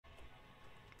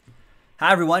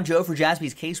Hi everyone, Joe for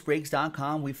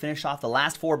JaspysCaseBreaks.com. We finished off the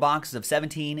last 4 boxes of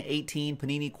 17, 18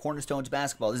 Panini Cornerstones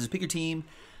basketball. This is Pick Your Team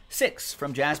 6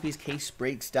 from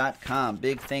JaspysCaseBreaks.com.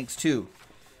 Big thanks to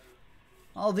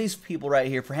all these people right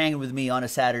here for hanging with me on a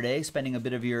Saturday, spending a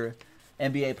bit of your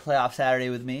NBA playoff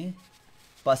Saturday with me,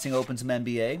 busting open some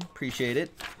NBA. Appreciate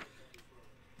it.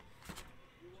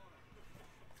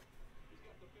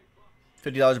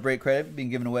 $50 break credit being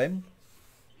given away.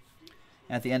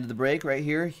 At the end of the break, right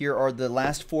here, here are the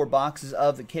last 4 boxes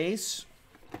of the case.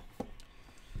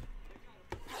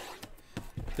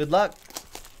 Good luck.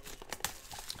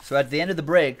 So at the end of the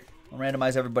break, I'll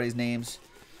randomize everybody's names,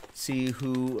 see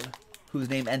whose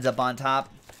name ends up on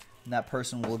top, and that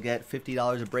person will get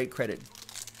 $50 of break credit.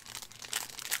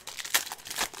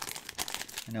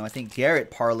 I know, I think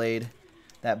Garrett parlayed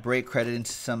that break credit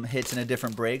into some hits in a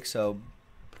different break, so...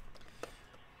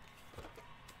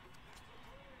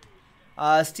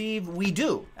 Steve, we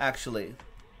do, actually.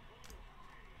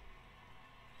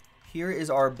 Here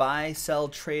is our buy, sell,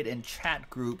 trade, and chat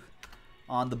group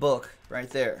on the book right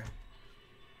there.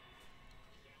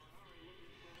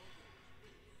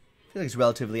 I feel like it's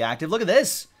relatively active. Look at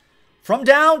this. From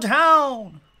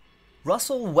downtown.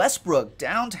 Russell Westbrook,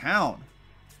 downtown.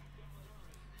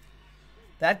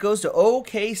 That goes to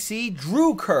OKC.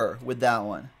 Drew Kerr with that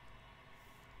one.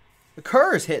 The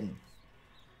Kerr is hitting.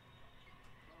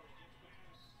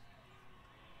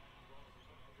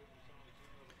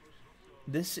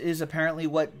 This is apparently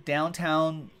what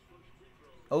downtown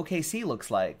OKC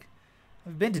looks like.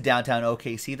 I've been to downtown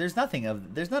OKC. There's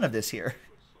none of this here.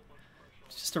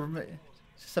 It's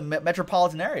just a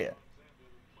metropolitan area.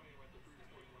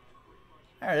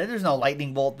 All right, there's no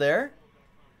lightning bolt there.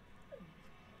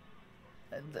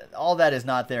 All that is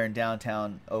not there in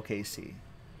downtown OKC.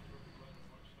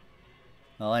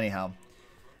 Well, anyhow,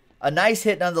 a nice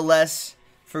hit nonetheless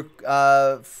for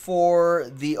the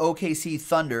OKC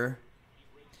Thunder.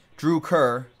 Drew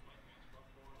Kerr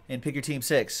in Pick Your Team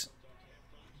 6.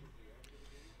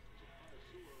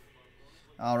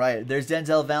 All right, there's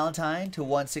Denzel Valentine to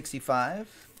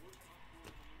 165.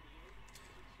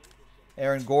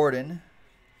 Aaron Gordon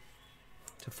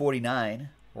to 49.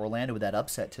 Orlando with that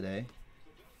upset today.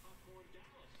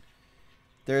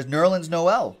 There's Nerlens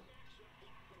Noel.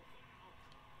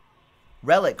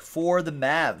 Relic for the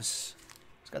Mavs.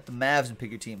 It's got the Mavs in Pick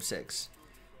Your Team 6.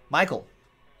 Michael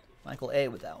A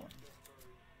with that one.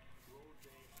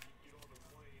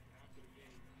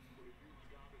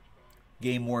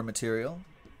 Game War material.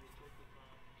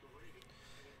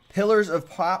 Pillars of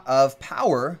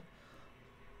Power.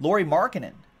 Lauri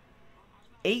Markkanen.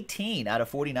 18 out of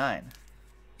 49.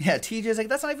 Yeah, TJ's like,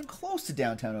 that's not even close to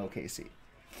downtown OKC.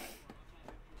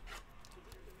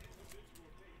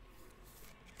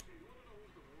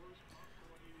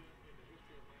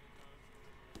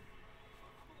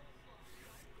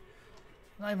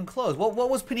 Not even close. What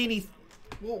was Panini?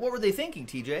 What were they thinking,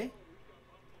 TJ?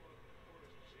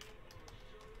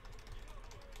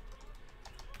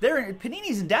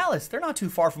 Panini's in Dallas. They're not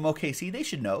too far from OKC. They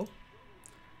should know.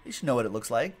 They should know what it looks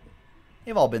like.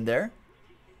 They've all been there.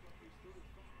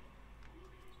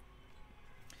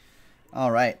 All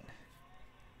right.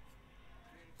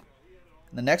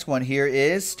 The next one here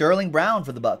is Sterling Brown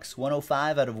for the Bucks.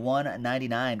 105 out of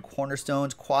 199.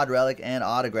 Cornerstones, quad relic, and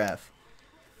autograph.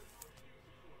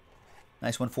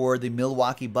 Nice one for the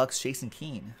Milwaukee Bucks, Jason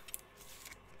Keene.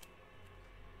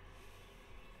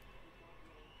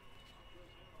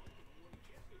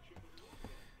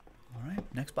 All right,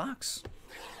 next box.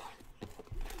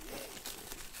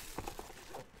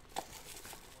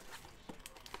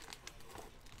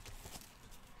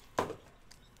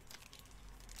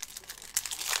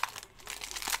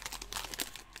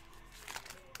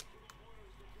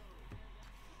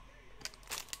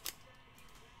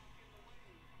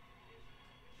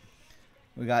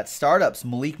 We got startups,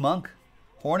 Malik Monk,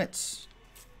 Hornets.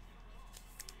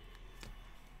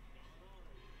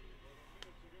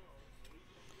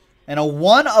 And a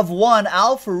 1/1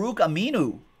 Al-Farouq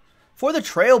Aminu for the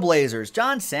Trailblazers.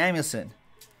 John Samuelson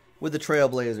with the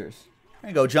Trailblazers.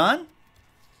 There you go, John.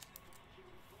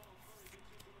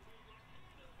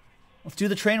 Let's do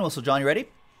the train whistle, John. You ready?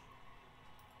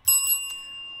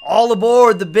 All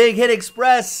aboard the Big Hit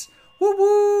Express. Woo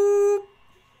woo!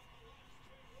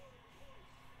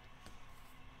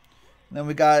 Then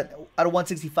we got, out of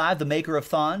 165, the maker of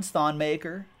Thawns, Thon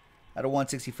Maker. Out of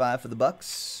 165 for the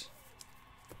Bucks.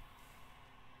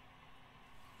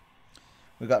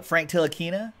 We got Frank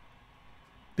Ntilikina,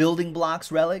 Building Blocks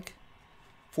Relic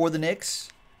for the Knicks.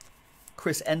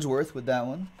 Chris Ensworth with that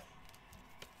one.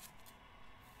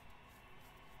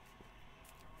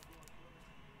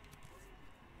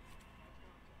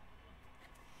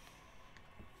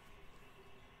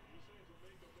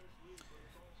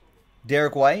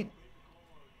 Derek White.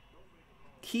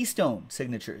 Keystone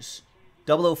signatures.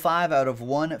 005 out of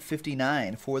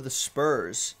 159 for the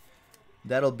Spurs.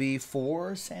 That'll be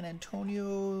for San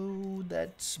Antonio.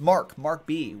 That's Mark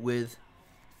B with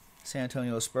San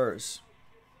Antonio Spurs.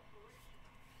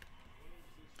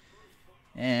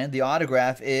 And the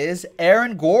autograph is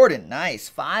Aaron Gordon. Nice.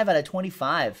 5 out of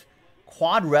 25.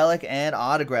 Quad relic and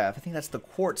autograph. I think that's the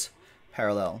quartz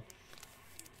parallel.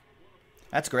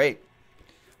 That's great.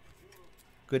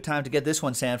 Good time to get this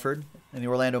one, Sanford, and the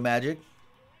Orlando Magic.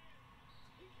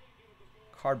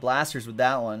 Card blasters with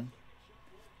that one.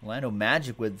 Orlando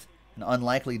Magic with an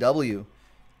unlikely W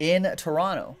in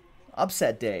Toronto.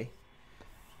 Upset day.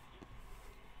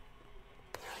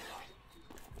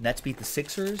 Nets beat the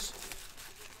Sixers.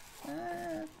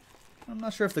 I'm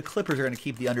not sure if the Clippers are going to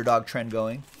keep the underdog trend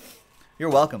going. You're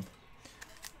welcome.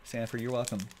 Sanford, you're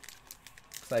welcome.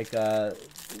 It's like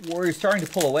Warriors starting to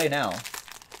pull away now.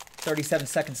 37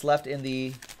 seconds left in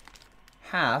the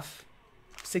half.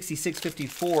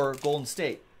 66-54 Golden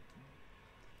State.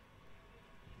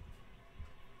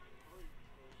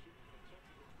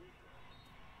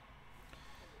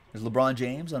 There's LeBron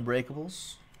James,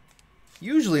 Unbreakables.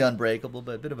 Usually unbreakable,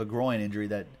 but a bit of a groin injury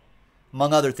that,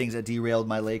 among other things, that derailed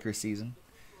my Lakers season.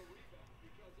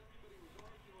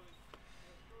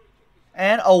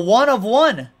 And a 1 of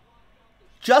 1.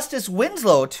 Justice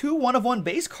Winslow. 2 1 of 1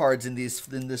 base cards in this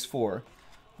 4.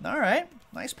 All right.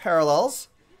 Nice parallels.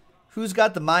 Who's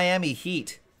got the Miami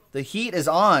Heat? The heat is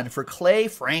on for Clay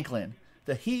Franklin.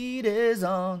 The heat is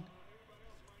on.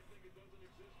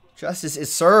 Justice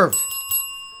is served.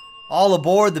 All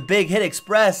aboard the Big Hit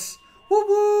Express. Woo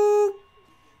woo.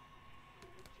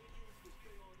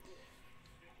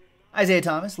 Isaiah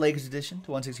Thomas, Lakers edition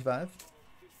to 165.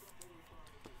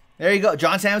 There you go.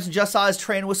 John Sampson just saw his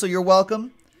train whistle. You're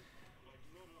welcome.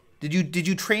 Did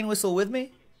you train whistle with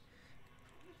me?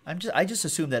 I just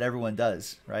assume that everyone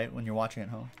does, right? When you're watching at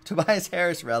home. Tobias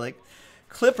Harris relic,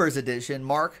 Clippers edition.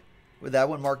 Mark with that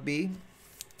one. Mark B.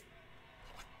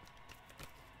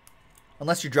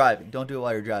 Unless you're driving, don't do it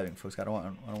while you're driving, folks. I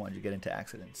don't want you to get into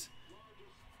accidents.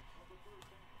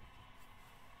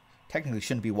 Technically,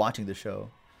 shouldn't be watching the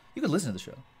show. You could listen to the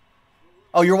show.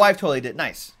 Oh, your wife totally did.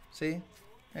 Nice. See?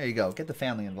 There you go. Get the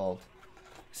family involved.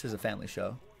 This is a family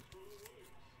show.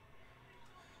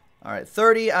 All right.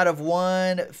 30 out of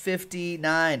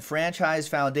 159. Franchise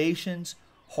Foundations.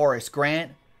 Horace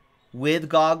Grant with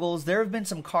goggles. There have been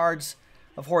some cards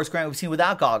of Horace Grant we've seen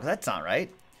without goggles. That's not right.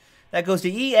 That goes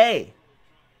to EA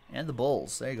and the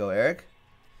Bulls. There you go, Eric.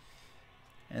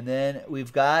 And then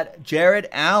we've got Jared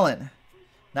Allen.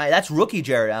 Now, that's rookie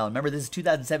Jared Allen. Remember, this is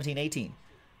 2017-18.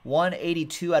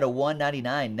 182 out of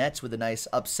 199. Nets with a nice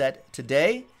upset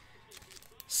today.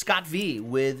 Scott V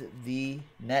with the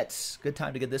Nets. Good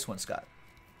time to get this one, Scott.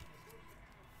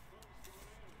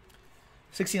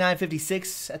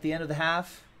 69-56 at the end of the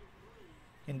half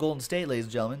in Golden State, ladies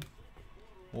and gentlemen.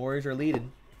 Warriors are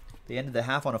leading. They ended the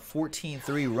half on a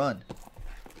 14-3 run.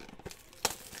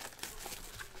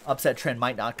 Upset trend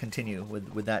might not continue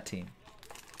with that team.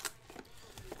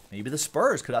 Maybe the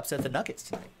Spurs could upset the Nuggets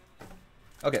tonight.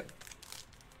 Okay.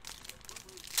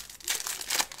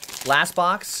 Last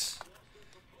box.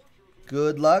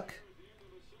 Good luck.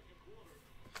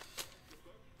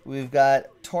 We've got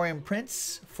Taurean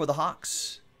Prince for the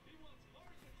Hawks.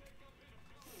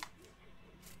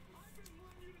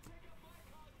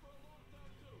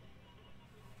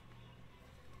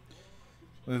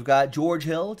 We've got George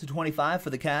Hill to 25 for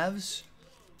the Cavs.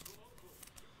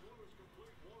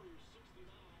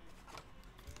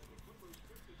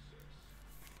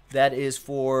 That is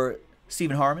for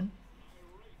Stephen Harmon.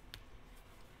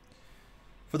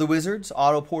 For the Wizards,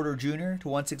 Otto Porter Jr. to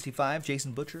 165.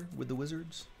 Jason Butcher with the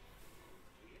Wizards.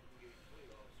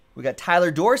 We got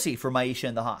Tyler Dorsey for Maisha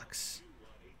and the Hawks.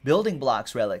 Building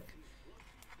Blocks relic.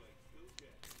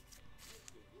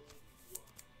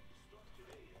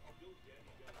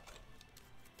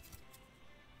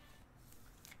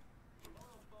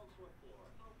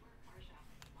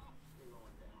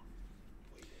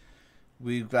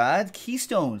 We've got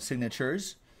Keystone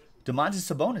signatures.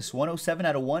 Domantas Sabonis, 107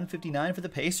 out of 159 for the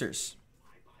Pacers.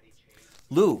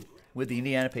 Lou with the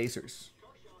Indiana Pacers.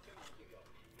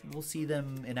 We'll see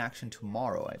them in action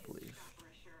tomorrow, I believe.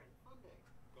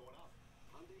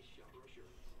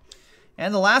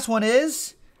 And the last one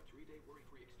is,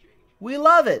 we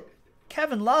love it,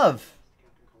 Kevin Love.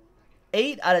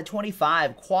 8 out of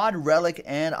 25, quad relic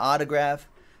and autograph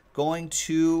going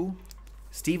to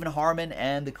Stephen Harmon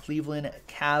and the Cleveland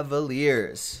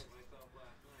Cavaliers.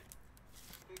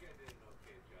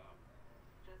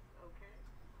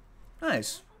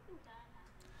 Nice.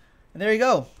 And there you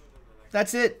go.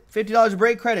 That's it. $50 of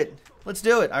break credit. Let's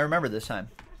do it. I remember this time.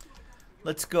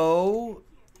 Let's go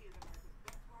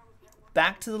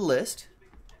back to the list.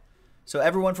 So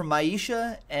everyone from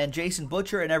Maisha and Jason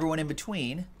Butcher and everyone in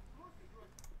between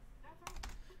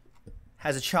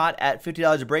has a shot at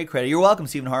 $50 of break credit. You're welcome,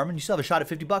 Stephen Harmon. You still have a shot at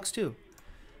 $50 too.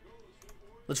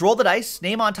 Let's roll the dice.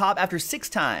 Name on top after 6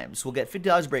 times. We'll get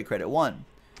 $50 break credit. 1,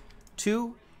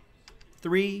 2,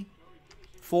 3,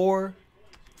 4,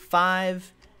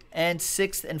 5, and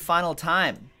 6th and final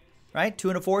time. Right? 2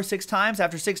 and a 4, 6 times.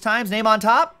 After 6 times, name on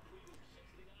top.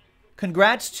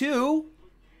 Congrats to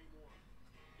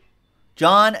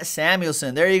John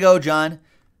Samuelson. There you go, John.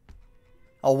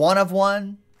 A 1 of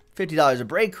 1. $50 of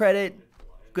break credit.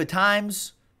 Good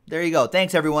times. There you go.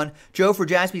 Thanks, everyone. Joe for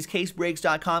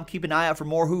JaspysCaseBreaks.com. Keep an eye out for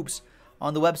more hoops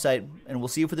on the website, and we'll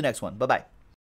see you for the next one. Bye-bye.